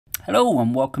Hello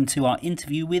and welcome to our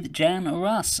interview with Jan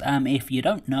Russ. If you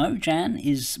don't know, Jan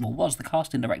was the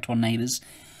casting director on Neighbours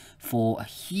for a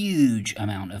huge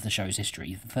amount of the show's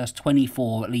history. The first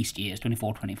 24 at least years,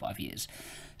 24, 25 years.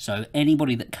 So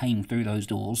anybody that came through those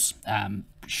doors,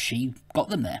 she got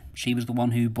them there. She was the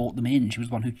one who brought them in. She was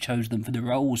the one who chose them for the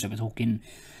roles. So we're talking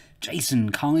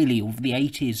Jason, Kylie, of the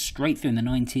 80s, straight through in the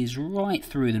 90s, right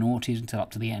through the noughties until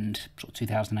up to the end, sort of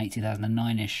 2008,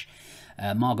 2009-ish.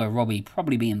 Margot Robbie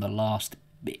probably being the last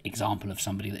example of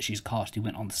somebody that she's cast who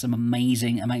went on to some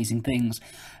amazing, amazing things.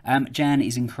 Jan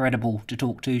is incredible to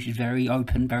talk to. She's very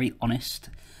open, very honest.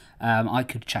 I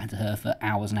could chat to her for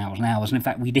hours and hours and hours, and in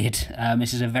fact we did.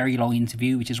 This is a very long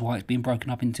interview, which is why it's been broken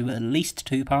up into at least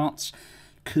 2 parts.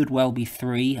 Could well be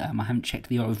 3. I haven't checked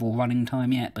the overall running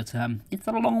time yet, but it's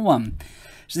a long one.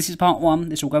 So this is part 1.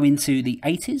 This will go into the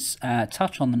 80s,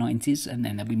 touch on the 90s, and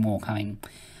then there'll be more coming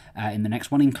in the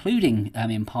next one, including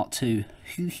in part 2,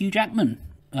 who Hugh Jackman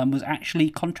was actually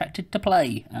contracted to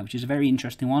play, which is a very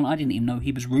interesting one. I didn't even know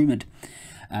he was rumoured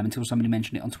until somebody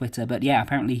mentioned it on Twitter. But yeah,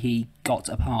 apparently he got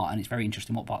a part, and it's very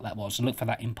interesting what part that was. So look for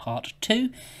that in part 2.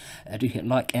 Do hit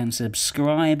like and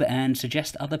subscribe, and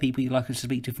suggest other people you'd like us to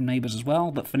speak to from Neighbours as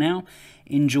well. But for now,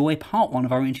 enjoy part 1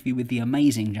 of our interview with the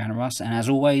amazing Jan Russ. And as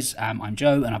always, I'm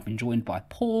Joe, and I've been joined by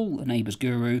Paul, the Neighbours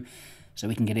guru, so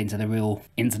we can get into the real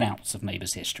ins and outs of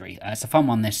Neighbours history. It's a fun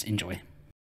one, this. Enjoy.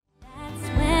 That's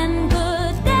when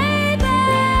good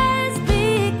neighbors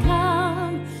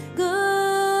become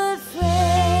good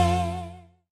friends.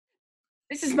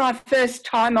 This is my first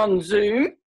time on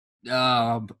Zoom,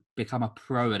 I've become a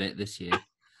pro at it this year.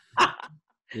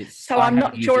 so I'm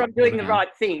not sure I'm doing the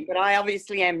right thing, but I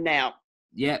obviously am now.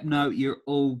 Yeah, no, you're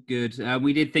all good.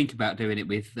 We did think about doing it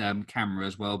with camera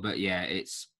as well, but yeah,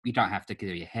 you don't have to do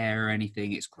your hair or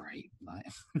anything. It's great. Like,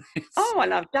 Oh,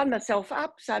 and I've done myself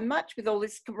up so much with all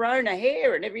this corona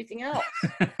hair and everything else.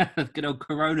 good old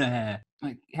Corona hair.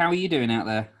 Like, how are you doing out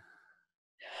there?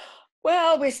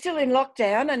 Well, we're still in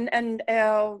lockdown, and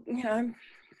our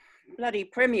bloody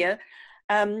premier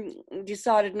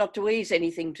decided not to ease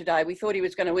anything today. We thought he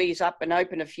was going to ease up and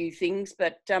open a few things,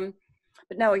 but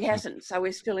no, he hasn't. So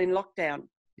we're still in lockdown.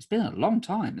 It's been a long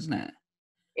time, isn't it?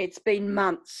 It's been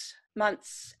months,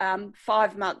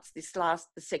 5 months. The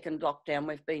second lockdown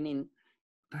we've been in.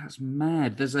 That's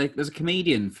mad. There's a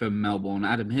comedian from Melbourne,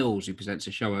 Adam Hills, who presents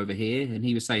a show over here, and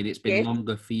he was saying it's been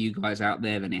longer for you guys out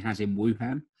there than it has in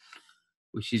Wuhan,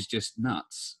 which is just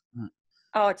nuts.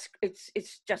 Oh,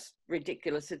 it's just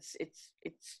ridiculous. It's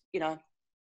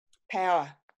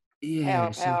power,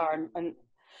 Yeah, power, and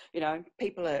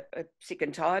people are sick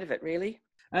and tired of it, really.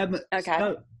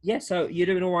 Okay. So you're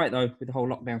doing all right though with the whole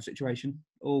lockdown situation.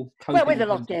 All Well, with the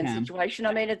lockdown situation,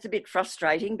 I mean, it's a bit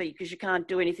frustrating because you can't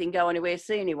do anything, go anywhere,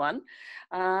 see anyone,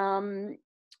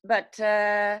 but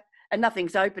and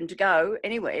nothing's open to go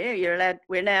anywhere.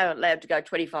 We're now allowed to go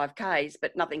 25 k's,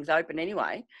 but nothing's open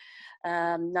anyway.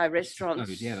 No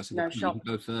restaurants, no shops. You can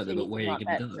go further, but where are you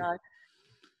going to go? So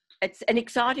it's an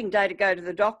exciting day to go to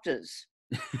the doctors.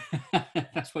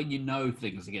 That's when you know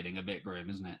things are getting a bit grim,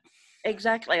 isn't it?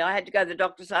 Exactly. I had to go to the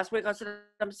doctors last week. I said,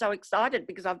 I'm so excited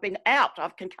because I've been out. I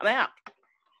can come out.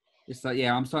 It's like,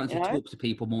 I'm starting to talk to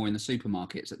people more in the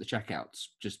supermarkets at the checkouts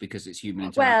just because it's human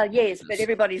interaction. Well, yes, but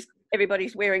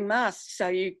everybody's wearing masks, so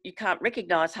you can't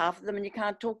recognise half of them, and you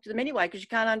can't talk to them anyway because you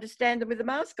can't understand them with the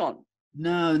mask on.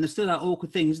 No, and there's still that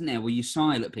awkward thing, isn't there, where you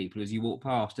smile at people as you walk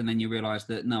past and then you realise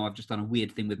that, no, I've just done a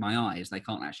weird thing with my eyes. They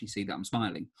can't actually see that I'm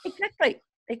smiling.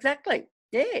 Exactly.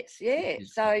 Yes.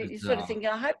 So you sort of think,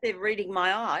 I hope they're reading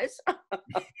my eyes.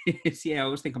 I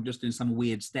always think I'm just doing some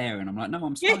weird stare, and I'm like, no,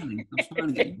 I'm smiling. I'm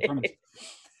smiling at you, I promise.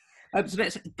 So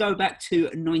let's go back to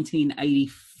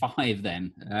 1985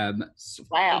 then.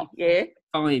 Wow, yeah.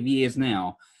 5 years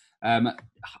now.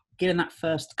 Getting that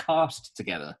first cast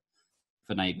together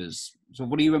for Neighbours. So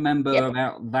what do you remember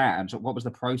about that? And so what was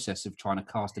the process of trying to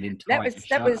cast an entire show?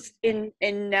 That was in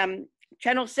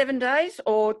Channel 7 days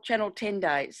or Channel 10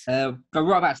 days? Go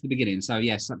right back to the beginning. So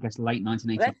yes, I guess late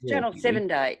 1984. That's Channel 7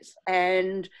 days.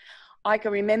 And I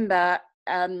can remember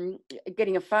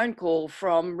getting a phone call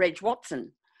from Reg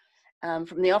Watson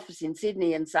from the office in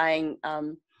Sydney and saying,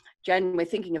 Jan, we're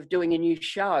thinking of doing a new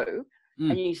show,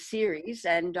 a new series,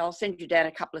 and I'll send you down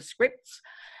a couple of scripts.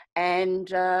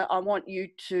 And I want you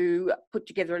to put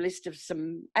together a list of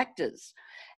some actors.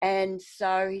 And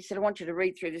so he said, I want you to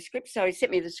read through the scripts. So he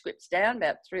sent me the scripts down,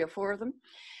 about 3 or 4 of them.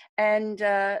 And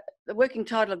the working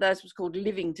title of those was called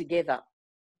Living Together.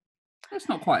 That's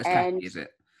not quite as catchy, is it?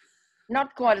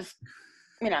 Not quite as,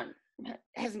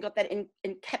 hasn't got that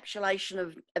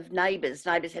encapsulation of Neighbours.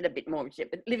 Neighbours had a bit more,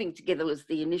 but Living Together was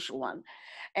the initial one.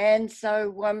 And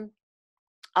so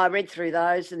I read through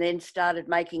those and then started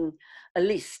making a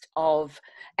list of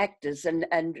actors. And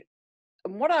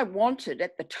what I wanted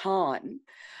at the time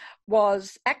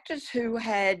was actors who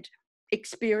had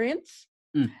experience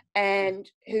and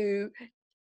who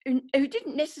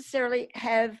didn't necessarily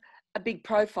have a big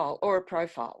profile or a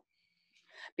profile,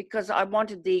 because I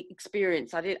wanted the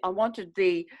experience. I wanted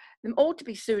them all to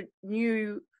be sort of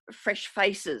new, fresh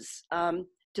faces to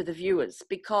the viewers,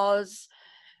 because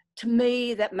to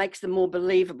me that makes them more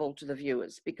believable to the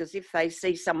viewers, because if they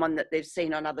see someone that they've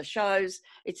seen on other shows,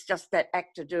 it's just that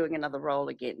actor doing another role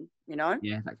again, you know.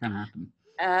 Yeah, that can happen.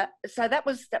 So that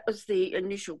was the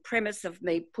initial premise of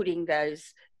me putting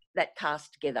that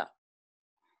cast together.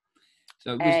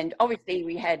 So and obviously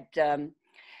we had you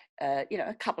know,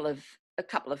 a couple of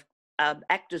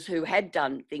actors who had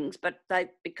done things, but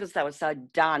because they were so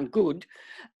darn good,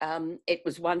 it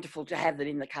was wonderful to have them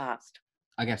in the cast.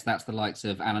 I guess that's the likes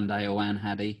of Alan Dale and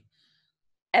Haddie.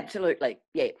 Absolutely,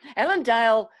 yeah. Alan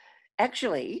Dale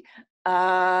actually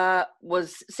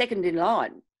was second in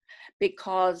line,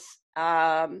 because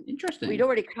Interesting. we'd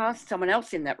already cast someone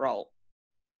else in that role.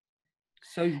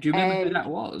 So do you remember who that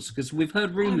was? Because we've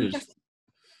heard rumours.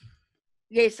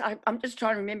 Yes, I'm just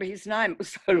trying to remember his name. It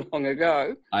was so long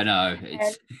ago. I know.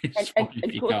 It's fine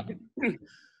if you can't.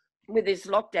 With this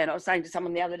lockdown, I was saying to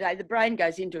someone the other day, the brain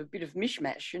goes into a bit of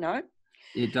mishmash, you know.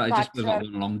 It just feels like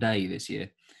one long day this year.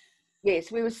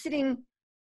 Yes, we were sitting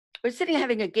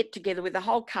having a get together with the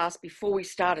whole cast before we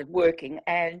started working,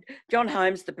 and John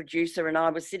Holmes, the producer, and I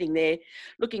were sitting there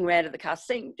looking around at the cast,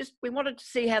 we wanted to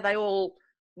see how they all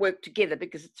work together,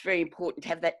 because it's very important to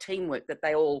have that teamwork, that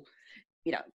they all,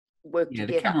 you know, work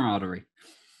together. The camaraderie.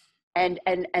 And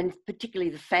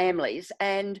particularly the families.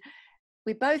 And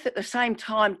we both at the same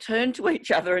time turned to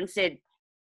each other and said,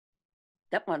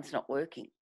 that one's not working.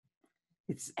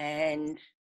 That's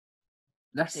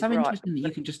so interesting that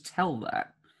you can just tell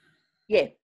that. Yeah.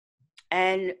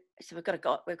 And so we've got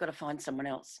to find someone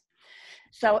else.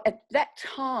 So at that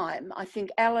time, I think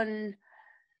Alan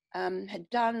had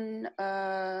done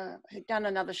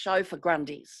another show for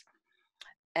Grundy's,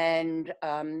 and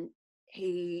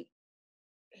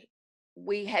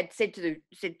we had said to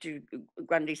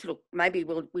Grundy's, look, maybe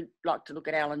we'd like to look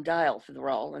at Alan Dale for the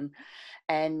role,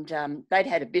 and they'd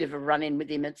had a bit of a run-in with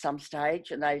him at some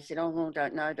stage, and they said, oh,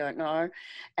 don't know,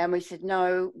 and we said,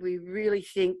 no, we really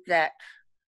think that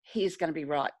he's going to be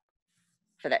right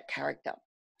for that character.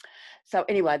 So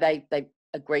anyway, they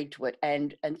agreed to it,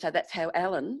 and so that's how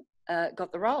Alan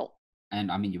got the role.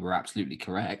 And I mean, you were absolutely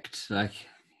correct. Like,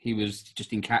 he was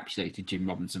just encapsulated Jim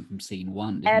Robinson from scene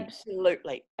one.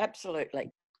 Absolutely.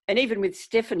 And even with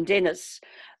Stephen Dennis,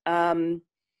 you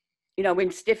know,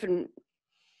 when Stephen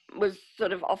was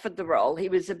sort of offered the role, he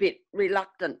was a bit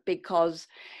reluctant, because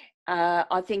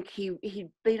I think he'd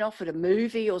been offered a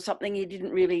movie or something. He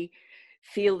didn't really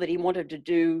feel that he wanted to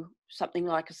do something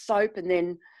like a soap, and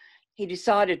then he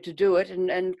decided to do it, and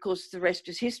of course the rest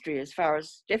is history as far as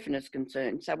Stephen is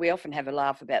concerned. So we often have a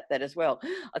laugh about that as well.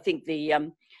 I think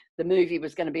the movie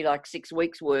was going to be like 6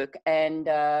 weeks' work, and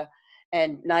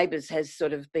Neighbours has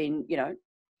sort of been, you know,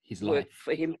 his work life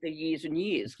for him for years and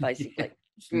years, basically.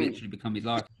 It's literally become his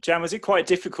life. Jan, was it quite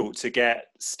difficult to get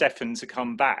Stefan to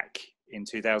come back in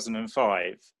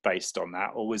 2005 based on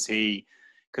that, or was he?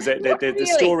 Because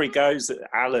the story goes that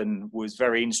Alan was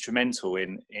very instrumental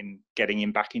in getting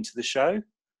him back into the show.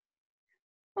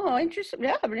 Oh, interesting.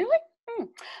 Yeah, really?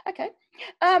 Okay.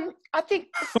 I think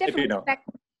Stefan was back.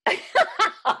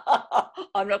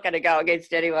 I'm not going to go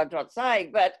against anyone I'm not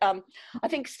saying, but I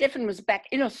think Stefan was back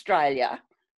in Australia,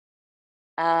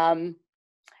 and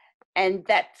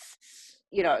that's,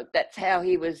 you know, that's how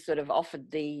he was sort of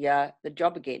offered the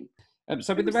job again.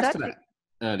 So with the rest of that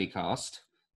early cast,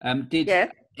 did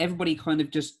everybody kind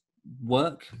of just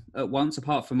work at once,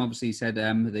 apart from obviously you said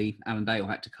the Alan Dale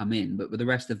had to come in, but with the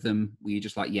rest of them, were you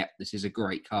just like, yeah, this is a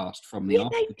great cast from the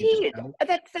off? They did.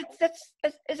 That's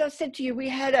as I said to you, we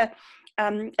had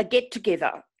a get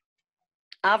together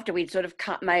after we'd sort of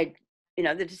made, you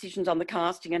know, the decisions on the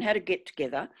casting and had a get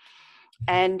together,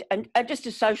 and just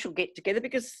a social get together,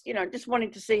 because, you know, just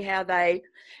wanting to see how they,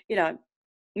 you know,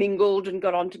 mingled and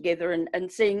got on together, and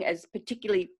seeing, as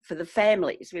particularly for the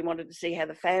families, we wanted to see how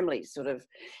the families sort of,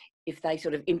 if they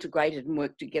sort of integrated and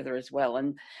worked together as well,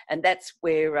 and that's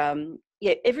where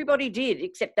everybody did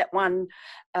except that one,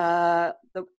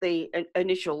 the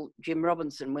initial Jim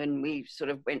Robinson, when we sort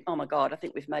of went, oh my God, I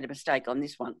think we've made a mistake on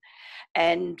this one,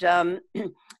 and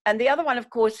the other one, of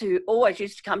course, who always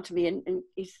used to come to me and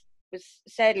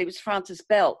was Francis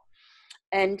Bell,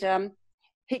 and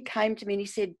he came to me and he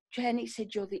said, Jan, he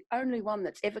said, you're the only one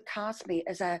that's ever cast me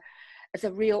as a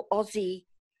real Aussie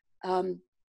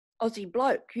Aussie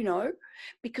bloke, you know,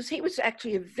 because he was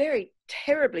actually a very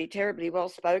terribly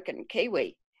well-spoken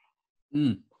Kiwi.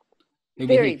 Mm. Who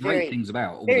we hear Very, great very, things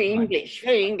about all very the time.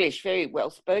 English, very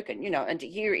well-spoken, you know, and to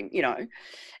hear him, you know,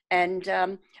 and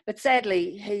but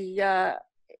sadly he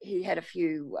had a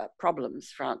few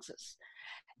problems, Francis,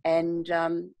 and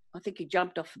I think he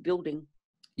jumped off a building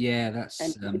Yeah,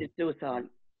 and committed suicide.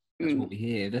 that's what we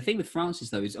hear. The thing with Francis,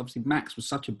 though, is obviously Max was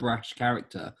such a brash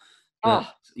character that Oh,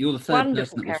 you're the third person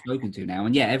wonderful that we've character. spoken to now.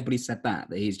 And yeah, everybody said that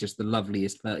he's just the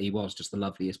loveliest, that he was just the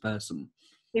loveliest person.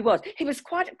 He was. He was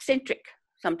quite eccentric.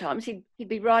 Sometimes he'd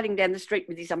be riding down the street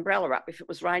with his umbrella up if it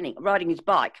was raining, riding his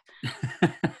bike.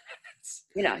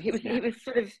 You know, he was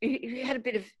sort of, he had a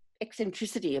bit of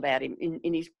eccentricity about him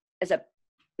in his, as a,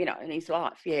 you know, in his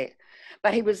life. Yeah,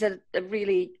 but he was a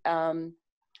really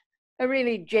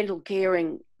gentle,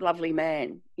 caring, lovely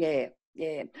man. Yeah,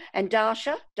 yeah. And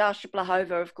Dasha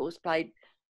Blahova, of course, played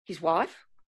his wife.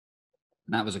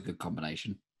 And that was a good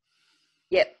combination.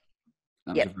 Yep.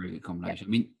 That was a very good combination. I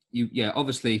mean,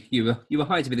 obviously you were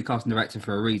hired to be the casting director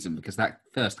for a reason, because that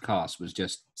first cast was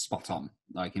just spot on.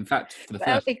 Like, in fact, for the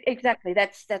first, exactly.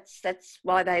 That's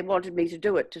why they wanted me to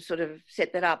do it, to sort of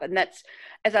set that up. And that's,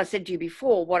 as I said to you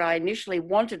before, what I initially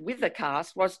wanted with the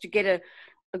cast was to get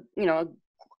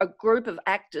a group of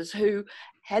actors who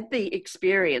had the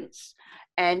experience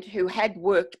and who had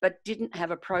worked but didn't have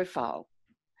a profile.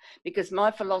 Because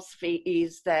my philosophy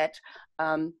is that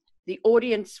the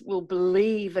audience will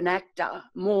believe an actor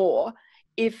more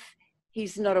if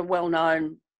he's not a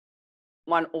well-known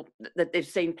one, or that they've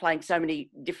seen playing so many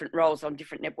different roles on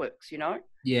different networks, you know?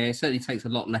 yeah, it certainly takes a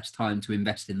lot less time to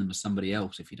invest in them as somebody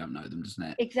else if you don't know them, doesn't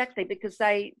it? Exactly, because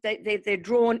they're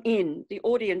drawn in, the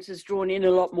audience is drawn in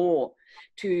a lot more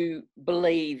to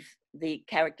believe the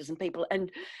characters and people,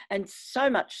 and so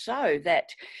much so that,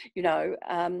 you know,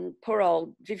 poor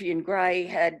old Vivian Grey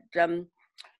had,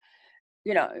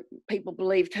 you know, people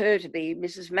believed her to be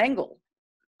Mrs. Mangle.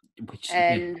 Which,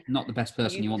 And not the best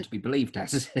person you want to be believed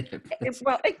as, is it?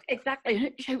 well,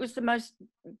 exactly. She was the most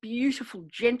beautiful,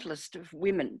 gentlest of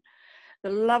women, the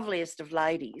loveliest of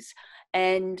ladies.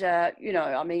 And, you know,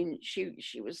 I mean, she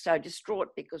was so distraught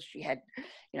because she had,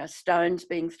 you know, stones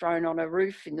being thrown on her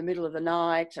roof in the middle of the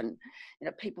night, and, you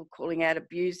know, people calling out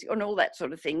abuse and all that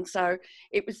sort of thing. So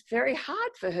it was very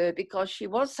hard for her because she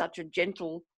was such a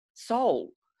gentle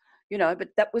soul, you know, but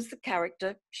that was the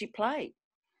character she played.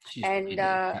 She's And played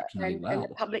it exceptionally and the well.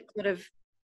 public sort of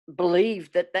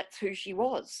believed that that's who she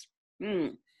was.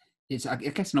 It's, I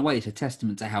guess, in a way, it's a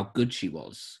testament to how good she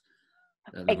was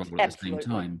at the role at the same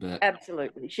time. But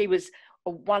Absolutely, she was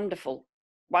a wonderful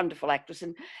actress,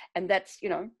 and that's, you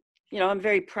know, I'm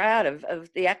very proud of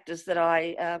the actors that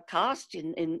I cast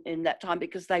in that time,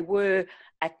 because they were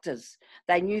actors.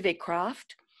 They knew their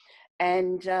craft,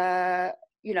 and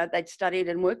you know, they'd studied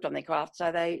and worked on their craft,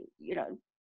 so they, you know.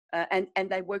 And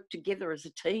they work together as a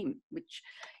team, which,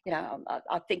 you know,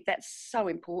 I think that's so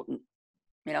important,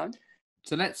 you know.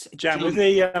 so let's Jan, with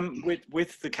the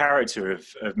with the character of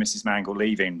Mrs. Mangle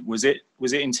leaving, was it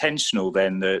intentional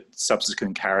then that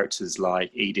subsequent characters like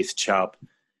Edith Chubb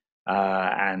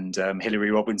and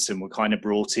Hilary Robinson were kind of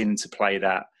brought in to play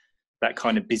that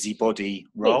kind of busybody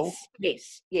role?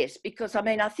 Yes, because I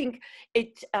mean, I think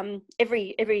it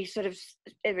every sort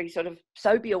of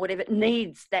soapy or whatever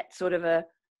needs that sort of a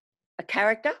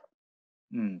character.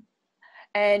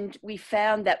 And we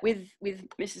found that with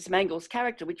Mrs. Mangle's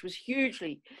character, which was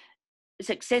hugely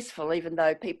successful, even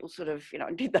though people sort of, you know,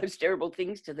 did those terrible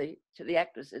things to the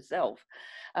actress herself,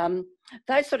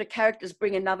 those sort of characters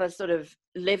bring another sort of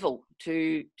level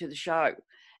to the show,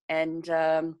 and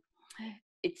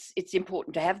it's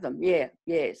important to have them. Yeah.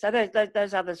 So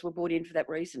those others were brought in for that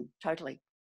reason, totally.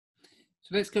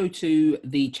 So let's go to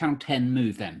the Channel 10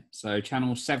 move then. So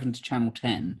Channel 7 to Channel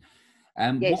 10.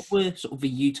 Yes. What were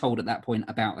you told at that point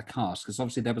about the cast? Because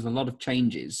obviously there was a lot of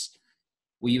changes.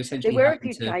 Were you essentially there were a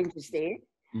having few to changes there.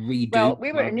 redo? Well,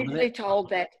 we were all of initially it?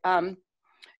 told that,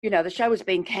 you know, the show was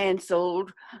being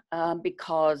cancelled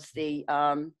because the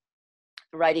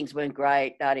ratings weren't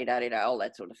great, da-da-da-da-da, all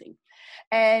that sort of thing.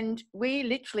 And we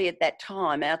literally at that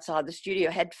time outside the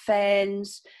studio had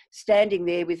fans standing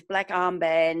there with black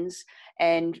armbands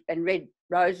and red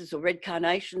roses or red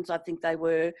carnations, I think they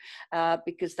were,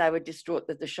 because they were distraught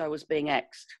that the show was being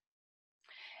axed.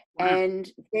 Wow. And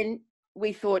then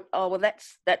we thought, oh, well,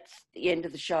 that's the end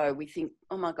of the show. We think,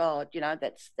 oh my God, you know,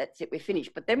 that's it, we're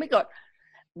finished. But then we got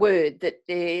word that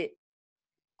there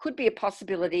could be a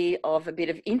possibility of a bit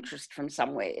of interest from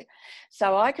somewhere.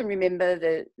 So I can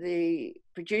remember the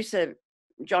producer,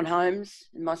 John Holmes,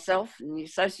 and myself, and the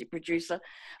associate producer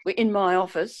were in my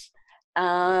office,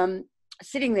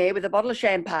 sitting there with a bottle of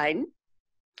champagne,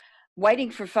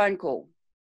 waiting for a phone call,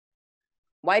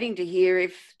 waiting to hear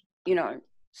if,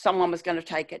 someone was going to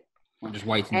take it. I'm just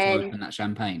waiting to open that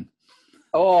champagne.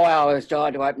 Oh, I was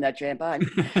dying to open that champagne.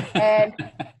 And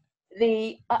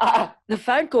the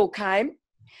phone call came,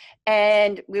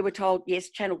 and we were told, yes,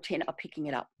 Channel 10 are picking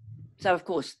it up. So, of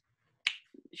course,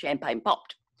 champagne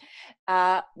popped.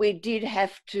 We did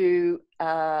have to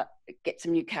get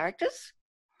some new characters,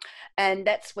 and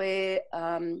that's where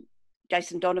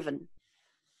Jason Donovan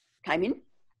came in.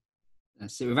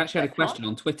 So we've actually had a question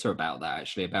on Twitter about that,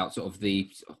 actually, about sort of I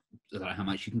don't know how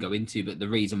much you can go into, but the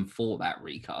reason for that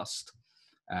recast.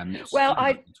 Well,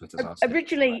 I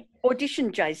originally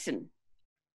auditioned Jason.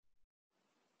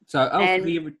 So,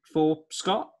 for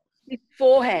Scott?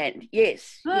 Beforehand,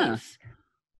 yes.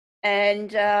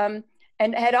 And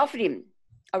had offered him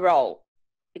a role,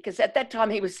 because at that time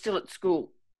he was still at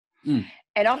school.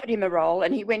 And offered him a role,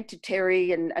 and he went to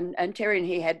Terry, and Terry and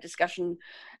he had discussion,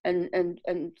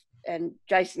 and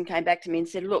Jason came back to me and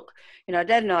said, look,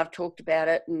 Dad and I have talked about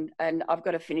it, and I've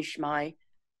got to finish my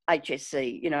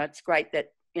HSC. It's great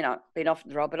that, I've been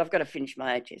offered the role, but I've got to finish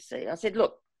my HSC. I said,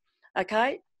 look,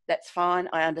 okay, that's fine.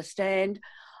 I understand.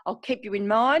 I'll keep you in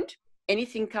mind.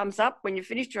 Anything comes up when you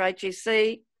finished your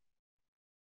HSC,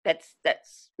 that's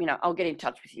I'll get in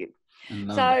touch with you.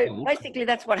 So basically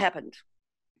that's what happened.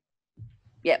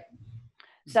 Yep.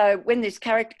 So when this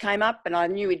character came up and I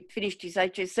knew he'd finished his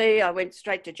HSC, I went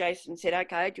straight to Jason and said,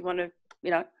 okay, do you want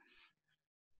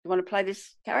to play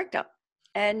this character?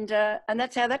 And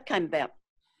that's how that came about.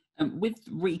 With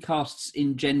recasts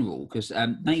in general, because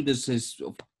Neighbours is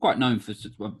quite known for,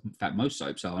 well, in fact, most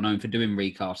soaps are known for doing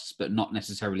recasts, but not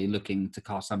necessarily looking to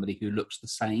cast somebody who looks the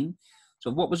same. So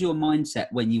what was your mindset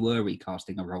when you were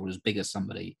recasting a role as big as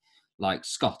somebody like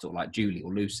Scott or like Julie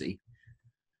or Lucy?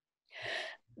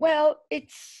 Well,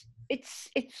 it's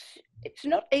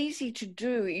not easy to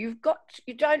do. You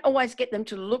don't always get them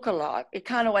to look alike. You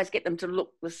can't always get them to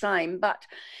look the same, but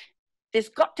there's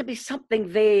got to be something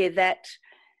there that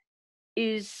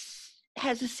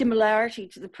has a similarity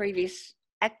to the previous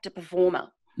actor performer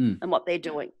and what they're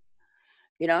doing.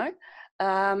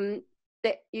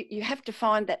 That you have to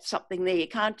find that something there. You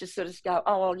can't just sort of go,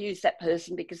 oh, I'll use that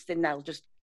person because then they'll just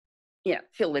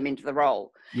fill them into the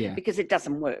role. Yeah. Because it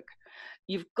doesn't work.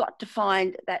 You've got to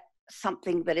find that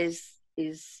something that is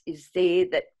there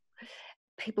that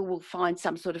people will find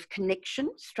some sort of connection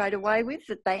straight away with,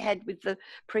 that they had with the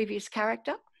previous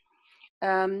character.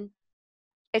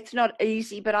 It's not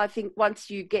easy, but I think once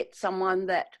you get someone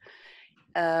that,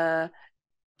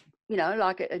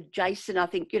 like a Jason, I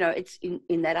think, it's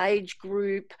in that age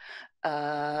group.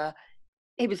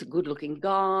 He was a good-looking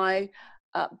guy,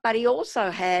 but he also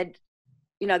had,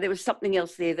 there was something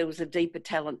else there. There was a deeper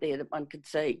talent there that one could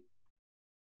see.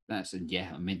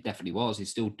 Definitely was.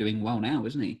 He's still doing well now,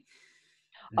 isn't he?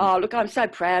 Oh, look, I'm so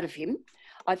proud of him.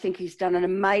 I think he's done an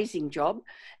amazing job.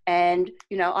 And,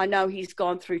 I know he's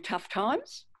gone through tough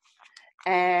times,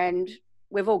 and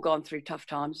we've all gone through tough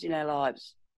times in our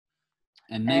lives.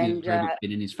 And maybe it's very much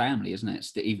been in his family, isn't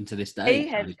it? Even to this day. He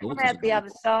has come out the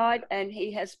other side, and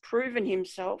he has proven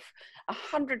himself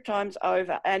 100 times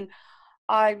over. And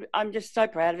I'm just so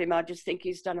proud of him. I just think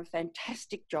he's done a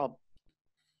fantastic job.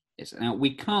 Yes. Now,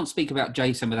 we can't speak about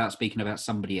Jason without speaking about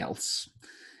somebody else.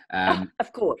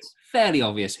 Of course. Fairly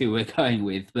obvious who we're going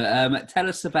with, but tell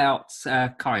us about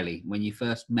Kylie, when you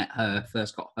first met her,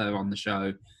 first got her on the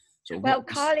show.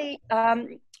 Kylie,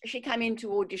 she came in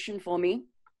to audition for me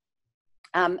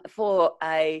for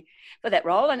that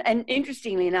role, and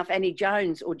interestingly enough, Annie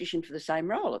Jones auditioned for the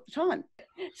same role at the time.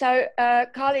 So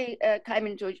Kylie came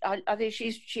into. I think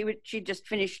she just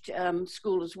finished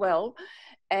school as well,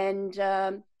 and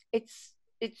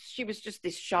she was just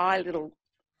this shy little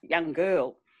young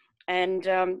girl. And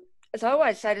as I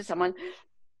always say to someone,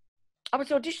 I was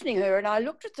auditioning her and I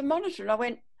looked at the monitor and I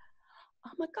went,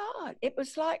 oh my God, it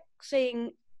was like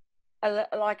seeing,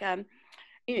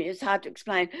 it's hard to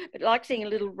explain, but like seeing a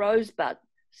little rosebud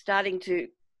starting to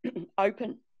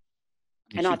open.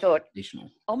 And I thought,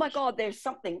 oh my God, there's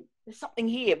something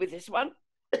here with this one.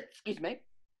 Excuse me.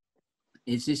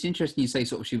 It's interesting you say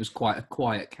sort of she was quite a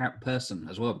quiet person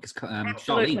as well, because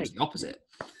Charlene was the opposite.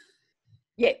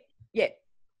 Yeah.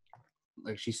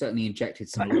 Like she certainly injected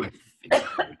some life.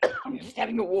 I'm just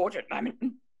having a water at the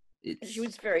moment. She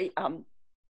was very,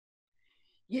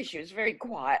 she was very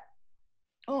quiet.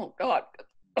 Oh God.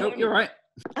 Oh, you're right.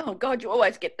 Oh God, you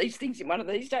always get these things in one of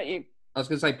these, don't you? I was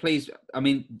going to say, please. I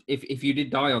mean, if you did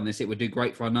die on this, it would do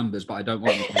great for our numbers, but I don't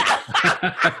want you.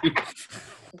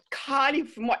 Kylie,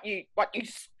 from what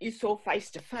you saw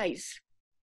face to face,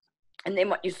 and then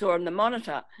what you saw on the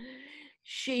monitor,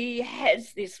 she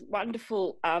has this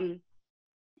wonderful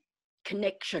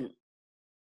connection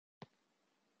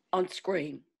on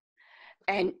screen.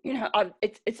 And, you know,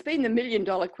 it's been the $1 million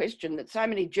question that so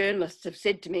many journalists have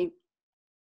said to me,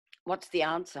 what's the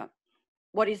answer?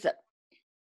 What is it?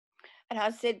 And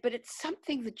I said, but it's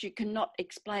something that you cannot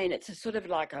explain. It's a sort of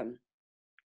like an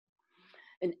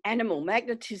animal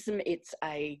magnetism. It's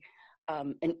an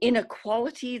inner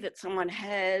quality that someone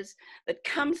has that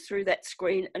comes through that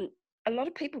screen. And a lot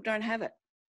of people don't have it.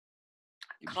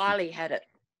 Kylie had it.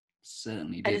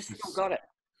 Certainly And did. has still got it.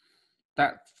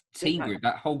 That teen group,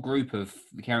 that whole group of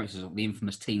the characters of the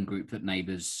infamous teen group that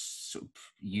Neighbours sort of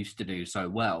used to do so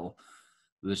well,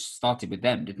 was started with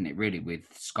them, didn't it? Really, with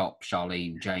Scott,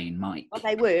 Charlene, Jane, Mike. Well,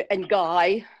 they were, and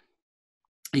Guy.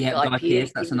 Yeah, Guy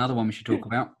Pearce. That's another one we should talk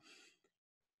about.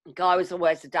 Guy was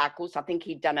always the dark horse. I think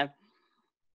he'd done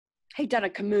a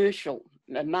commercial,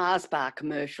 a Mars bar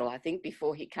commercial, I think,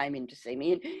 before he came in to see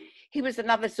me. And he was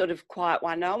another sort of quiet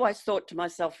one. I always thought to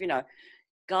myself, you know,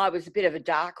 Guy was a bit of a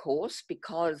dark horse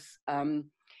because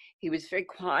he was very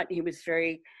quiet. He was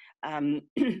very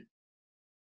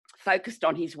focused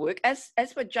on his work, as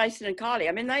were Jason and Kylie.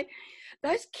 I mean,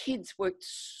 those kids worked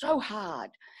so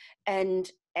hard, and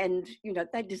you know,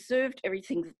 they deserved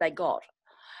everything that they got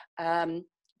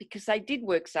because they did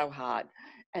work so hard.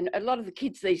 And a lot of the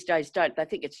kids these days don't. They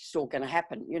think it's just all going to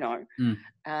happen, you know.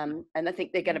 And they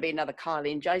think they're going to be another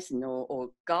Kylie and Jason or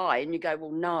Guy. And you go,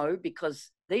 well, no,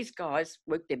 because these guys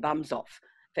work their bums off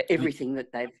for everything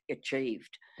that they've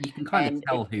achieved. You can kind of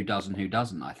tell who does and who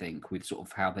doesn't, I think, with sort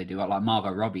of how they do it. Like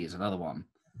Margot Robbie is another one.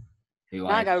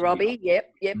 Margot Robbie,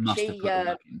 yep.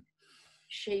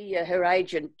 Her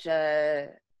agent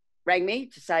rang me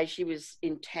to say she was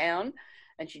in town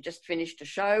and she just finished a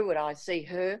show. Would I see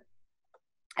her?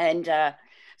 And so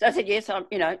I said, yes, I'm,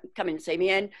 you know, come and see me.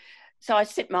 And so I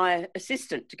sent my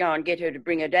assistant to go and get her to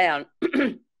bring her down.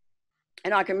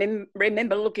 And I can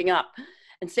remember looking up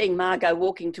and seeing Margot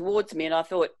walking towards me. And I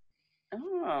thought,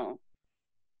 oh,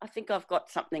 I think I've got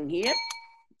something here,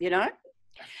 you know.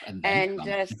 And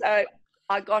so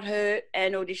I got her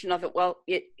an audition. I thought, well,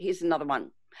 yeah, here's another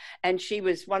one. And she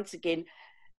was once again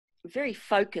very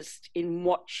focused in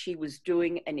what she was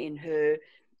doing and in her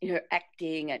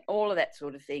acting and all of that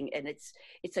sort of thing. And it's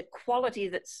a quality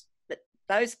that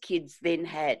those kids then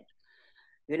had,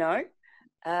 you know.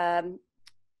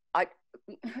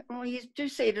 Well, you do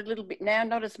see it a little bit now,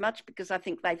 not as much, because I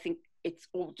think they think it's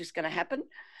all just going to happen.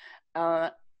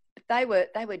 But they were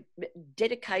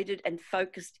dedicated and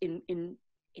focused in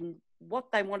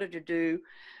what they wanted to do,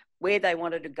 where they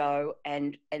wanted to go,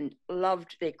 and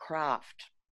loved their craft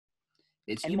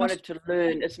and wanted to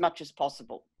learn as much as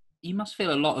possible. You must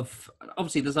feel a lot of,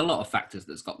 obviously there's a lot of factors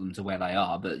that's got them to where they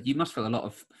are, but you must feel a lot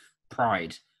of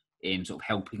pride in sort of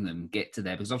helping them get to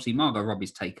there, because obviously Margot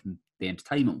Robbie's taken the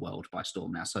entertainment world by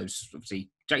storm now. So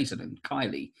obviously Jason and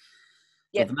Kylie,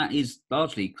 yep. So that is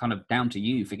largely kind of down to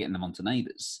you for getting them onto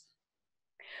Neighbours.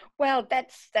 Well,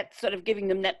 that's sort of giving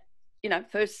them that, you know,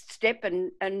 first step,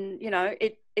 and you know,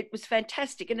 it was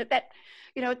fantastic. And at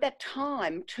that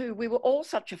time too, we were all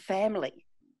such a family.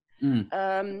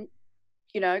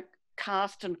 You know,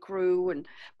 cast and crew, and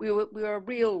we were a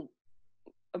real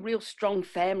strong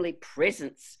family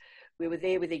presence. We were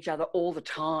there with each other all the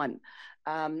time,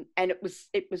 and it was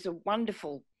a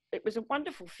wonderful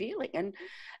feeling,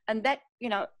 and that, you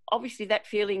know, obviously that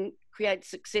feeling creates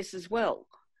success as well.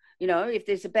 You know, if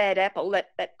there's a bad apple,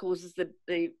 that causes the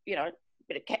you know,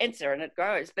 bit of cancer and it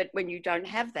grows. But when you don't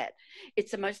have that,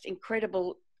 it's the most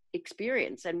incredible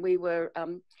experience. And we were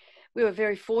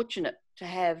very fortunate to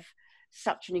have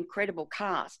such an incredible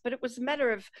cast. But it was a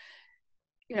matter of,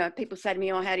 you know, people say to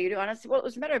me, oh, how do you do? And I said, well, it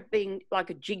was a matter of being like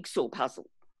a jigsaw puzzle,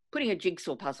 putting a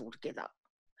jigsaw puzzle together.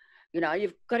 You know,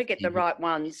 you've got to get the right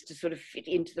ones to sort of fit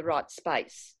into the right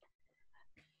space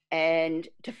and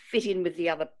to fit in with the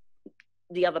other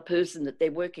person that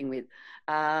they're working with.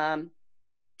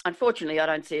 Unfortunately, I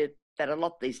don't see that a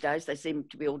lot these days. They seem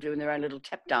to be all doing their own little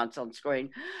tap dance on screen.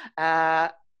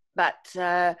 But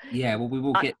yeah, well, we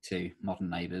will get to modern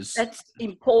Neighbours. That's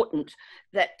important.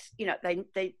 That, you know,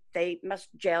 they must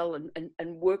gel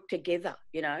and work together.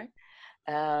 You know,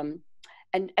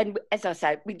 and as I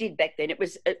say, we did back then. It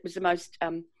was the most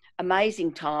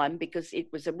amazing time, because it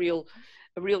was a real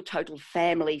total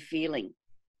family feeling.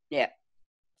 Yeah.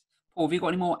 Paul, have you got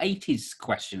any more 80s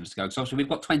questions to go? Because obviously we've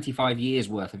got 25 years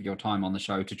worth of your time on the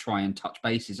show to try and touch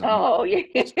bases on. Oh, yeah.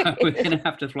 So we're going to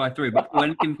have to fly through. But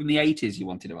anything from the 80s you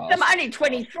wanted to ask? I'm only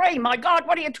 23. My God,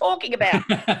 what are you talking about?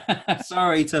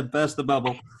 Sorry to burst the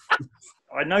bubble.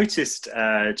 I noticed,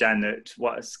 Jan, that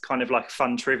what's kind of like a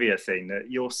fun trivia thing, that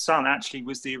your son actually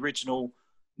was the original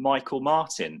Michael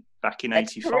Martin back in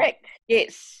That's '85. correct.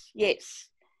 Yes, yes.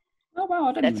 Oh, wow,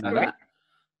 I didn't That's even know correct.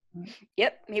 that.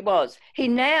 Yep, he was. He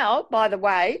now, by the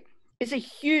way, is a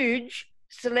huge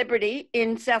celebrity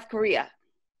in South Korea.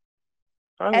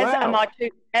 Oh, As wow.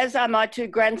 are my two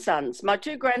grandsons. My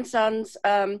two grandsons,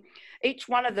 each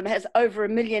one of them has over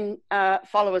 1 million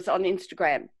followers on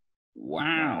Instagram.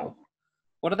 Wow.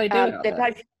 What do they do out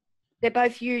there? They're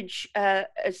both huge.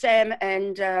 Sam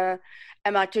and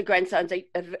my two grandsons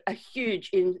are huge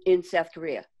in South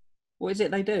Korea. What is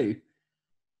it they do?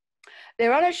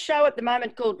 They're on a show at the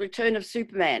moment called Return of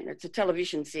Superman. It's a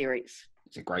television series.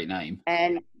 It's a great name.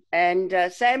 And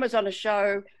Sam was on a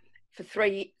show for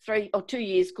 3 or 2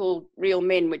 years called Real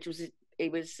Men, which was he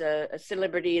was a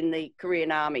celebrity in the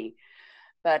Korean army.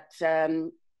 But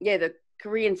the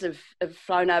Koreans have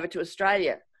flown over to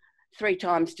Australia 3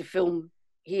 times to film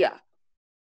here.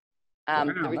 Wow,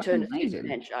 the Return of amazing.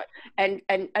 Superman show, and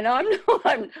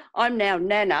I'm now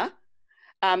Nana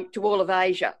to all of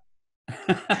Asia.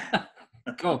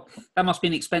 God, that must be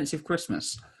an expensive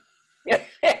Christmas. Yes,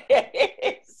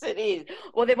 it is.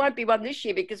 Well, there won't be one this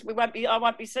year because I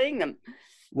won't be seeing them.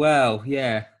 Well,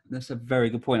 yeah, that's a very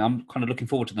good point. I'm kind of looking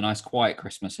forward to the nice, quiet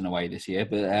Christmas in a way this year.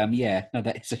 But yeah, no,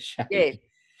 that is a shame.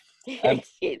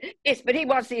 Yes. But he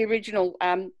was the original,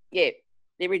 the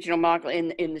original Michael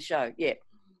in the show. Yeah,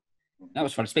 that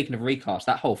was fun. Speaking of recast,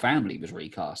 that whole family was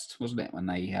recast, wasn't it? When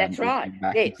they That's right. came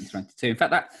back Yes. in 2022. In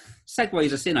fact, that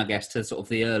segues us in, I guess, to sort of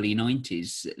the early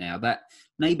 90s. Now that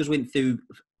Neighbours went through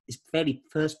its fairly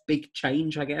first big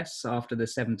change, I guess, after the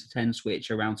 7 to 10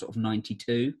 switch around sort of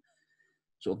 92.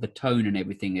 Sort of the tone and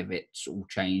everything of it all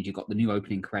changed. You got the new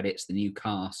opening credits, the new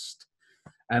cast.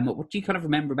 What do you kind of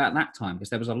remember about that time? Because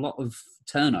there was a lot of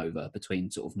turnover between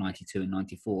sort of 92 and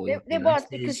 94. There was,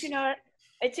 because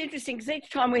it's interesting because each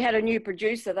time we had a new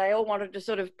producer, they all wanted to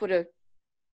sort of put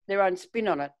their own spin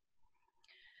on it,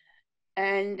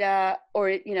 and or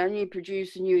a new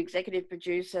producer, new executive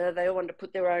producer, they all wanted to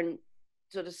put their own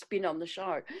sort of spin on the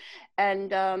show,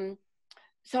 and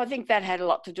so I think that had a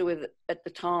lot to do with it at the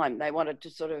time. They wanted to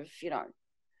sort of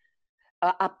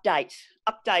update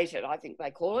it. I think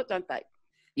they call it, don't they?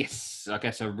 Yes, I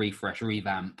guess a refresh,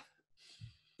 revamp.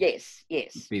 Yes.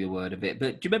 Would be the word of it.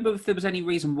 But do you remember if there was any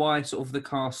reason why sort of the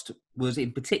cast was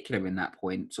in particular in that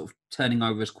point sort of turning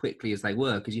over as quickly as they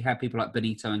were? Because you had people like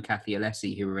Benito and Kathy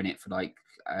Alessi who were in it for like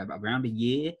around a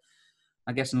year,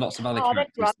 I guess, and lots of other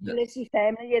characters. That's right, the Alessi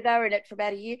family. Yeah, they were in it for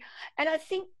about a year. And I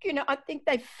think, I think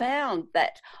they found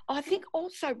that, I think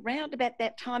also round about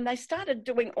that time, they started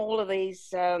doing all of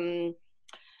these, oh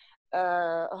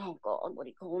God, what do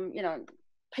you call them?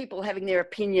 People having their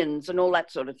opinions and all that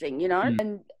sort of thing,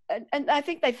 and I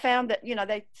think they found that,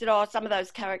 they said, some of those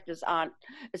characters aren't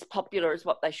as popular as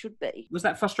what they should be. Was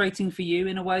that frustrating for you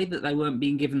in a way that they weren't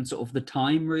being given sort of the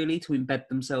time really to embed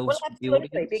themselves with the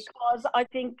audience? Because I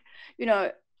think,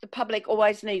 the public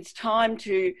always needs time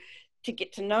to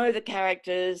get to know the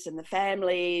characters and the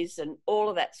families and all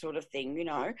of that sort of thing,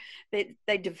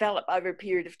 they develop over a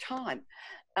period of time.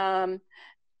 And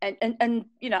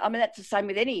that's the same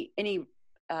with any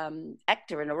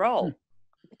actor in a role,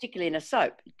 particularly in a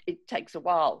soap. It takes a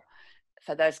while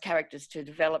for those characters to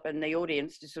develop and the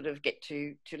audience to sort of get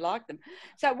to like them.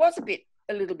 So it was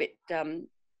a little bit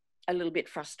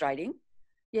frustrating.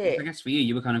 Yeah. I guess for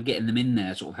you were kind of getting them in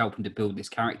there, sort of helping to build this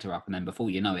character up, and then before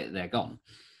you know it, they're gone.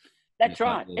 That's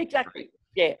right. Exactly.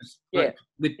 Great. Yeah.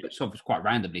 We'd sort of quite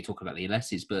randomly talk about the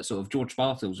Alessis, but sort of George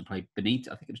Bartels who played Benito.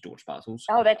 I think it was George Bartels.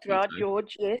 Oh, that's right,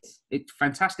 George. Yes. It's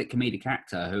fantastic comedic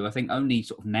actor who I think only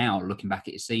sort of now looking back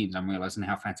at his scenes, I'm realising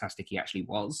how fantastic he actually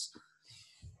was.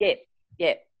 Yeah.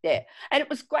 And it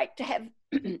was great to have,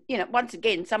 once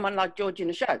again, someone like George in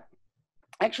a show.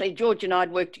 Actually, George and I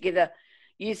had worked together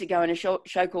years ago in a show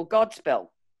called Godspell,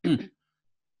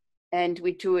 and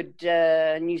we toured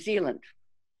New Zealand,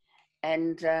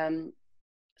 and.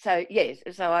 So yes,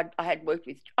 I had worked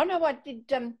with. Oh no, I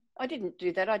did. I didn't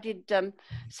do that. I did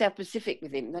South Pacific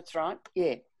with him. That's right.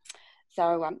 Yeah.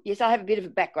 So yes, I have a bit of a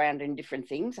background in different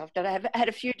things. I've had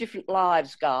a few different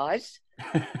lives, guys.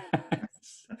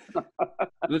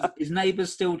 Is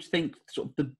Neighbours still, do you think, sort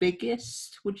of the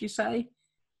biggest? Would you say?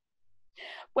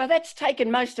 Well, that's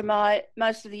taken most of the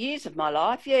years of my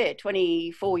life. Yeah,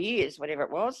 24 years, whatever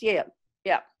it was. Yeah.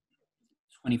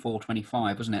 24,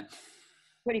 25, wasn't it?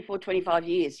 24, 25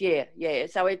 years, yeah.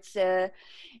 So it's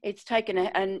taken,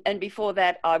 and before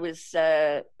that I was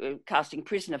casting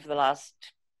Prisoner for the last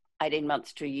 18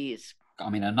 months, 2 years.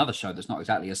 I mean, another show that's not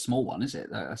exactly a small one, is it?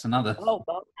 That's another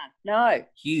no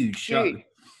huge show.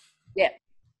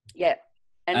 Yeah.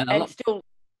 And still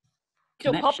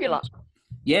popular.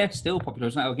 Yeah, still popular.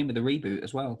 Isn't that again with the reboot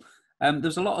as well? There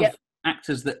was a lot of Yep.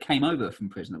 actors that came over from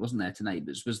prison, wasn't there, to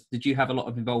Neighbours? Did you have a lot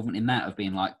of involvement in that, of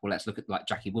being like, well, let's look at like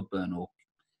Jackie Woodburn or?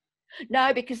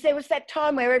 No, because there was that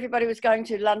time where everybody was going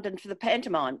to London for the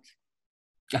pantomimes.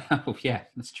 Oh yeah,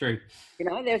 that's true. You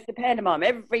know, there's the pantomime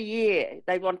every year.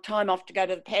 They want time off to go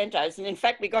to the pantos. And in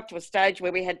fact, we got to a stage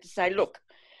where we had to say, look,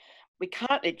 we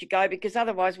can't let you go because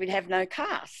otherwise we'd have no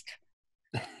cast.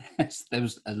 There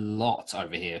was a lot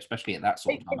over here, especially at that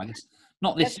sort of time. I guess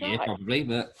not this That's year, right. probably,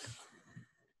 but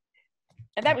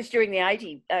And that was during the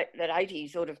 80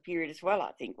 sort of period as well,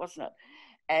 I think, wasn't it?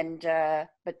 And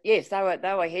but yes, they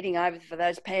were heading over for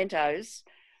those pantos,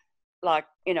 like,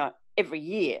 you know, every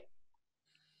year.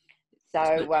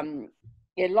 So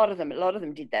yeah, a lot of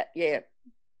them did that. Yeah.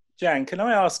 Jan, can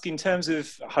I ask, in terms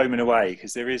of Home and Away,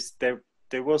 because there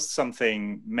was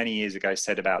something many years ago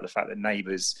said about the fact that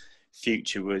Neighbours'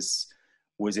 future was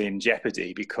in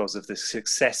jeopardy because of the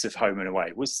success of Home and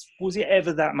Away. Was it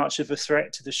ever that much of a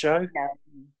threat to the show?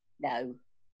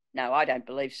 No, I don't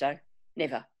believe so.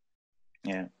 Never.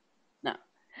 Yeah. No.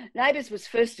 Neighbours was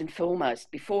first and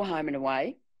foremost, before Home and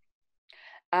Away.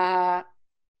 And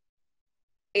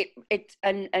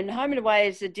Home and Away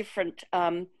is a different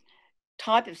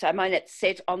type of show. I mean, it's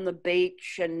set on the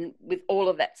beach and with all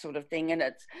of that sort of thing. And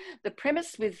it's the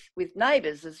premise with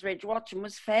Neighbours, as Reg Watson,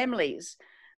 was families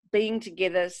being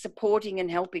together, supporting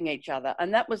and helping each other,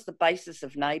 and that was the basis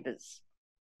of Neighbours.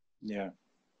 Yeah.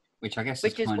 which I guess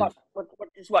Which is kind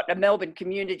what a Melbourne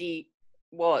community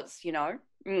was, you know.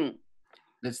 Mm.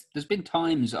 There's been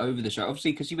times over the show,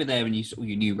 obviously, because you were there and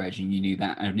you knew Reg and you knew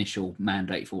that initial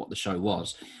mandate for what the show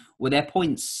was. Were there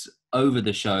points over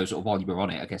the show, sort of while you were on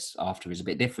it, I guess after is a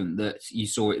bit different, that you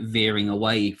saw it veering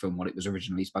away from what it was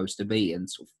originally supposed to be? And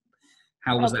sort of,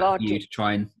 how was that for you to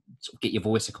try and sort of get your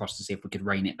voice across to see if we could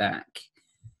rein it back?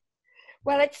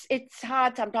 Well, it's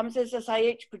hard sometimes. As I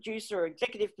say, each producer or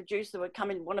executive producer would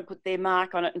come in and want to put their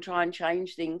mark on it and try and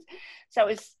change things. So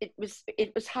it was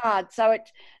hard. So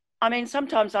I mean,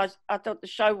 sometimes I thought the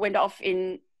show went off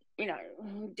in, you know,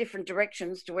 different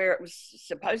directions to where it was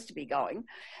supposed to be going,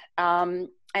 and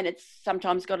it's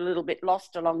sometimes got a little bit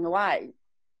lost along the way.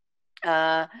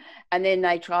 And then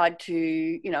they tried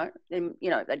to,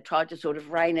 they tried to sort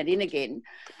of rein it in again.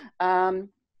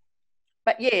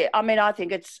 But yeah, I mean, I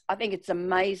think it's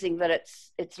amazing that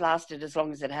it's lasted as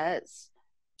long as it has.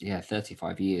 Yeah,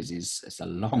 35 years it's a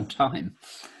long time.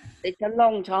 It's a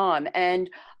long time, and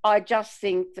I just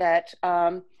think that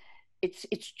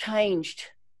it's changed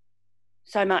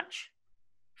so much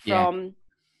from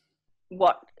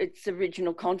what its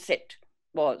original concept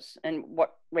was and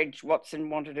what Reg Watson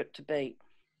wanted it to be.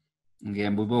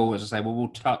 Again, we will, as I say, we will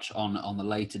touch on the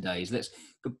later days. Let's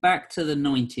go back to the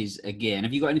 90s again.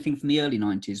 Have you got anything from the early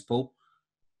 90s, Paul?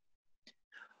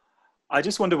 I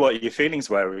just wonder what your feelings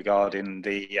were regarding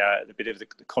the bit of the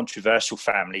controversial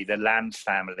family, the Lamb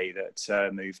family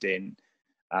that moved in,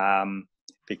 and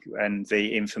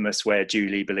the infamous where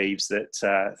Julie believes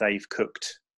that they've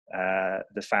cooked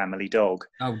the family dog.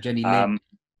 Oh, Jenny Lynn.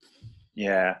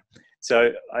 Yeah.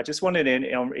 So I just wondered,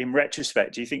 in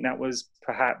retrospect, do you think that was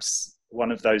perhaps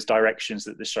one of those directions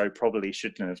that the show probably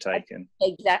shouldn't have taken?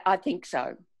 Exactly, I think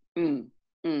so.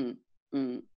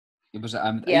 It was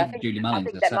I think, Julie Mullins.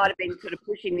 I think that might have been sort of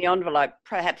pushing the envelope,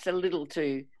 perhaps a little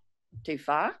too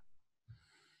far.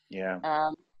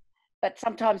 Yeah. But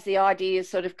sometimes the ideas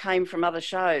sort of came from other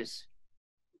shows.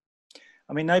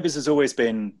 I mean, Neighbours has always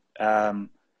been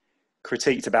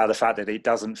critiqued about the fact that it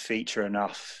doesn't feature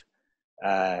enough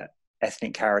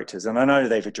ethnic characters, and I know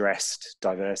they've addressed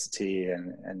diversity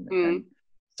and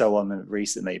so on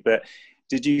recently, but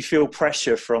did you feel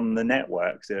pressure from the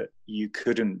network that you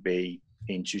couldn't be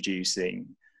introducing?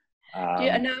 No,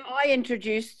 I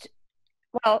introduced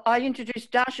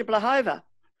Dasha Blahova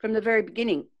from the very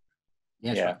beginning.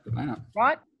 Yeah.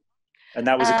 Right. And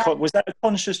that was was that a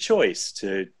conscious choice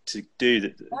to do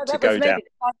that? No, to that go was me. down?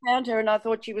 I found her and I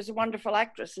thought she was a wonderful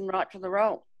actress and right for the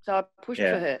role, so I pushed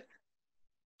for her.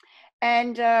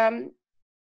 And do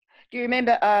you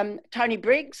remember Tony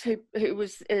Briggs, who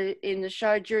was in the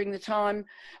show during the time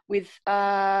with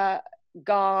Guy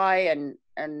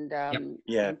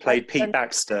and played Pete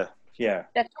Baxter. Yeah,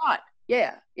 that's right.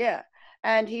 Yeah,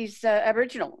 and he's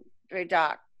Aboriginal, very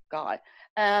dark guy.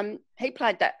 He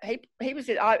played that. He was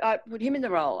it. I put him in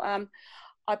the role. I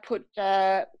put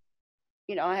I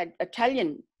had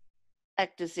Italian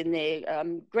actors in there,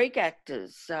 Greek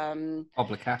actors,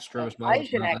 Pablo Castro as well,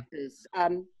 Asian actors.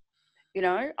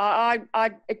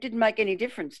 It didn't make any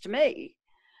difference to me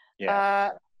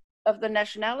of the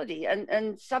nationality.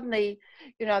 And suddenly,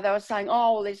 they were saying,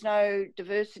 oh, well, there's no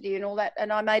diversity and all that.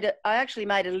 And I actually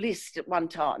made a list at one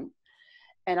time,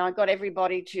 and I got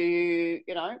everybody to,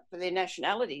 you know, for their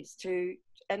nationalities to,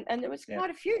 and there was quite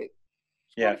a few.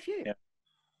 Quite a few. Yeah.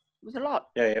 It was a lot.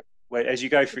 Yeah. Well, as you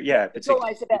go through, yeah, It's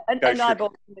always about, and I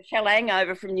bought the Shallang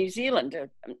over from New Zealand,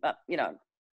 you know,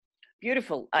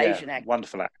 beautiful Asian actor.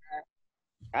 Wonderful actor.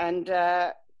 And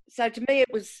so to me,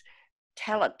 it was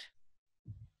talent.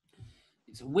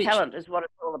 Talent is what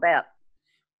it's all about.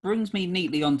 Brings me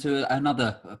neatly onto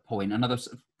another point, another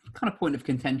kind of point of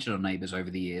contention on Neighbours over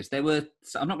the years. There were,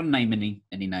 I'm not going to name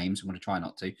any names, I'm going to try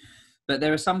not to, but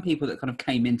there are some people that kind of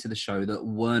came into the show that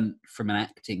weren't from an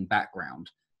acting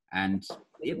background, and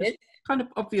it was kind of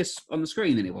obvious on the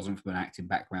screen that it wasn't from an acting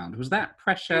background. Was that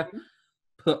pressure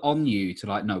put on you to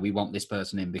like, no, we want this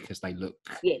person in because they look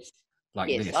like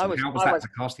this? How was that as a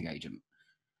casting agent?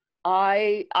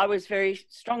 I was very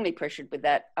strongly pressured with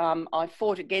that. I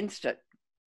fought against it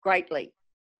greatly.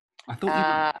 I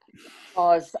thought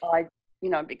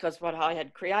because what I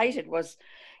had created was,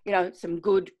 you know, some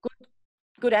good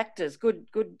actors, good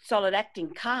solid acting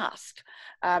cast,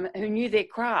 who knew their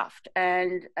craft,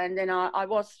 and then I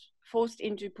was forced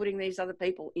into putting these other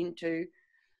people into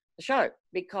the show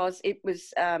because it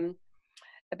was a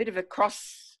bit of a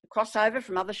crossover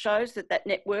from other shows that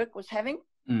network was having.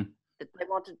 That they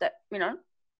wanted that, you know,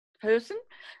 person.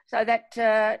 So that,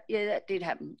 that did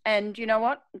happen. And you know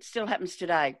what? It still happens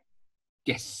today.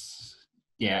 Yes.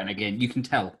 Yeah, and again, you can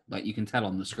tell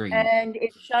on the screen. And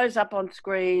it shows up on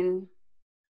screen,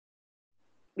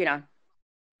 you know,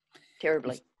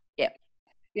 terribly. Yeah.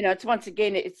 You know, it's once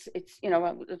again, it's you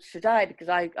know, it's today because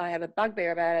I have a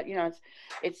bugbear about it. You know,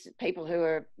 it's people who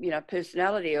are, you know,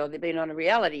 personality, or they've been on a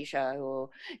reality show, or,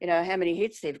 you know, how many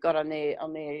hits they've got on their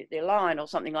line or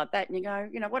something like that. And you go,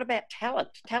 you know, what about talent?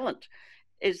 Talent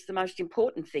is the most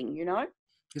important thing, you know?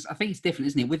 Because I think it's different,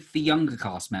 isn't it? With the younger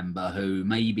cast member who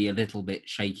may be a little bit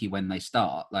shaky when they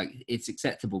start, like, it's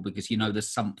acceptable because, you know,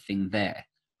 there's something there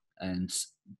and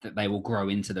that they will grow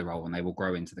into the role and they will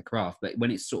grow into the craft. But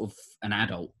when it's sort of an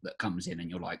adult that comes in and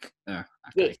you're like,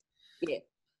 okay. Yeah.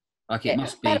 Like it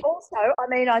must be. But also, I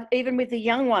mean, even with the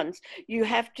young ones, you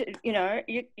have to, you know,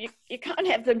 you can't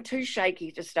have them too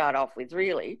shaky to start off with,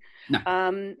 really.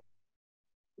 No.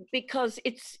 Because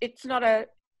it's not a,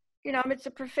 you know, it's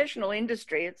a professional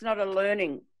industry. It's not a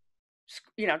learning,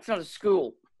 you know, it's not a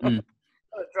school, not a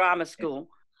drama school.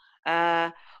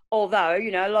 Although,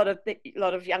 you know, a lot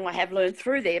of young have learned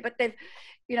through there, but they've,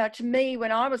 you know, to me,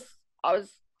 when I was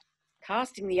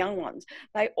casting the young ones,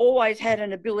 they always had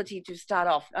an ability to start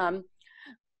off.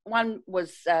 One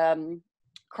was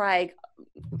Craig,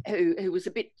 who was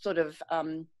a bit sort of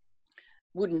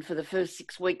wooden for the first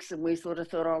 6 weeks, and we sort of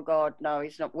thought, oh God, no,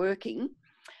 he's not working.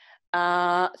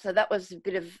 So that was a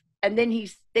bit of, and then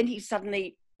he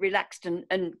suddenly relaxed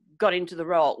and got into the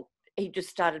role. He just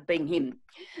started being him.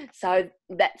 So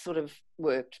that sort of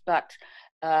worked. But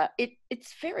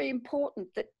it's very important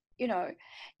that, you know,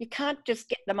 you can't just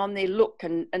get them on their look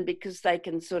and because they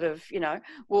can sort of, you know,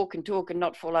 walk and talk and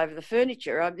not fall over the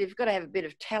furniture. They've got to have a bit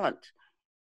of talent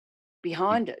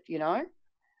behind it, you know.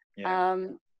 Yeah.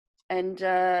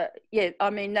 I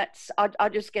mean, I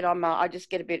just get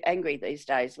a bit angry these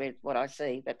days with what I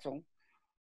see. That's all.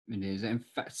 It is. In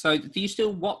fact, so do you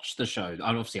still watch the show?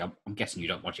 Obviously, I'm guessing you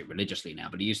don't watch it religiously now,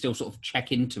 but do you still sort of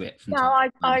check into it? No,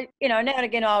 I, you know, now and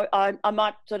again, I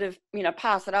might sort of, you know,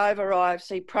 pass it over, or I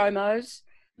see promos,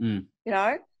 you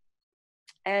know,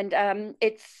 and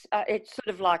it's sort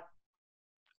of like,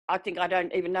 I think I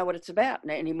don't even know what it's about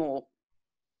anymore.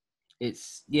 I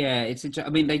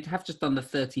mean, they have just done the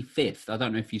 35th. I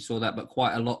don't know if you saw that, but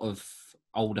quite a lot of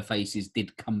older faces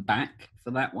did come back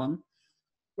for that one.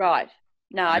 Right.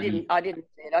 No, I didn't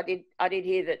see it. I did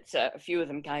hear that a few of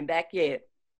them came back. Yeah.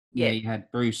 You had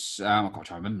Bruce. I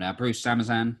can't remember now. Bruce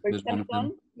Samazan was one of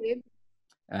them. Yeah.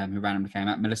 Who randomly came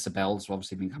out. Melissa Bell's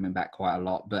obviously been coming back quite a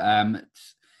lot, but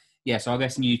so I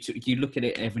guess you look at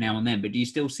it every now and then. But do you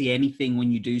still see anything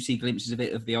when you do see glimpses of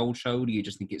it of the old show? Or do you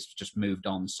just think it's just moved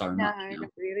on so much? No, not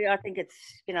really. I think it's,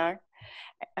 you know,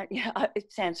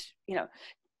 it sounds, you know,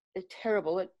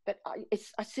 terrible, but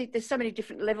I see there's so many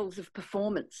different levels of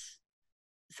performance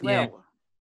as well,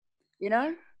 you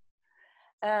know,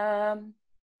 and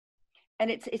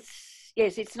it's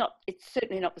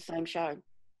certainly not the same show.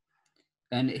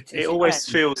 And it always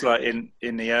feels like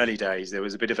in the early days there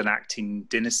was a bit of an acting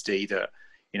dynasty that,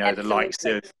 you know, the likes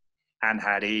of Anne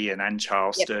Haddie and Anne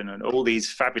Charleston and all these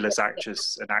fabulous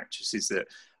actors and actresses that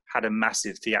had a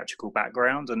massive theatrical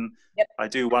background, and I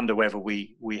do wonder whether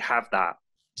we have that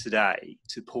today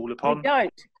to pull upon. We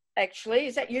don't actually.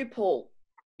 Is that you, Paul?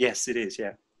 Yes, it is.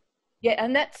 Yeah. Yeah,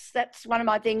 and that's one of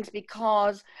my things,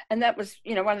 because, and that was,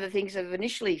 you know, one of the things of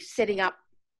initially setting up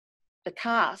the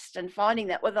cast and finding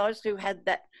that were those who had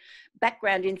that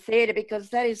background in theatre, because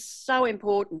that is so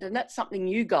important, and that's something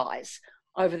you guys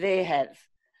over there have.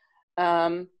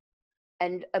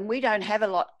 And we don't have a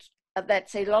lot of that.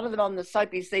 See, a lot of them on the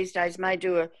soapies these days may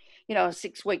do a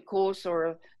 6-week course or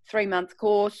a 3-month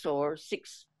course or a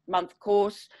 6-month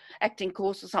course, acting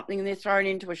course or something, and they're thrown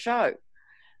into a show.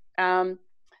 So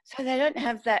they don't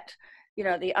have that,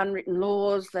 the unwritten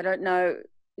laws. They don't know,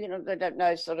 they don't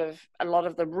know sort of a lot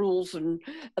of the rules and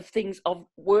of things of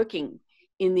working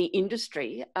in the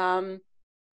industry.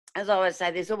 As I always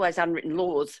say, there's always unwritten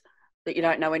laws that you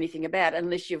don't know anything about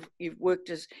unless you've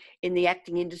worked in the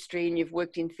acting industry and you've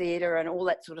worked in theatre and all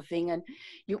that sort of thing, and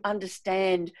you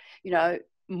understand,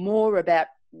 more about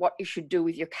what you should do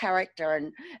with your character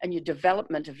and your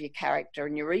development of your character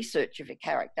and your research of your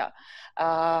character.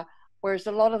 Whereas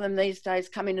a lot of them these days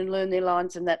come in and learn their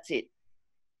lines and that's it.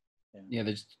 Yeah,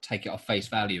 they just take it off face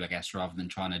value, I guess, rather than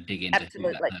trying to dig into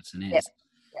Absolutely. who that person is.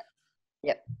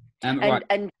 Yep. Right.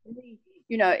 And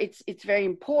it's very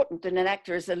important that an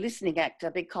actor is a listening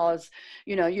actor, because,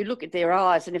 you look at their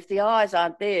eyes, and if the eyes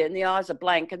aren't there and the eyes are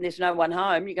blank and there's no one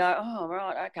home, you go, oh,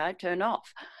 right, okay, turn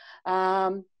off.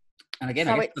 And again,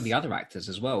 so I guess for the other actors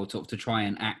as well, to try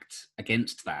and act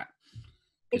against that.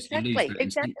 Exactly.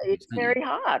 It's very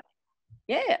hard.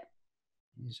 Yeah.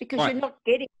 Because you're not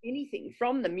getting anything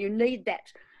from them. You need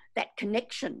that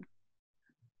connection.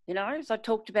 As I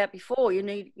talked about before, you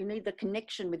need the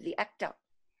connection with the actor,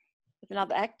 with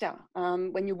another actor,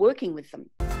 when you're working with them.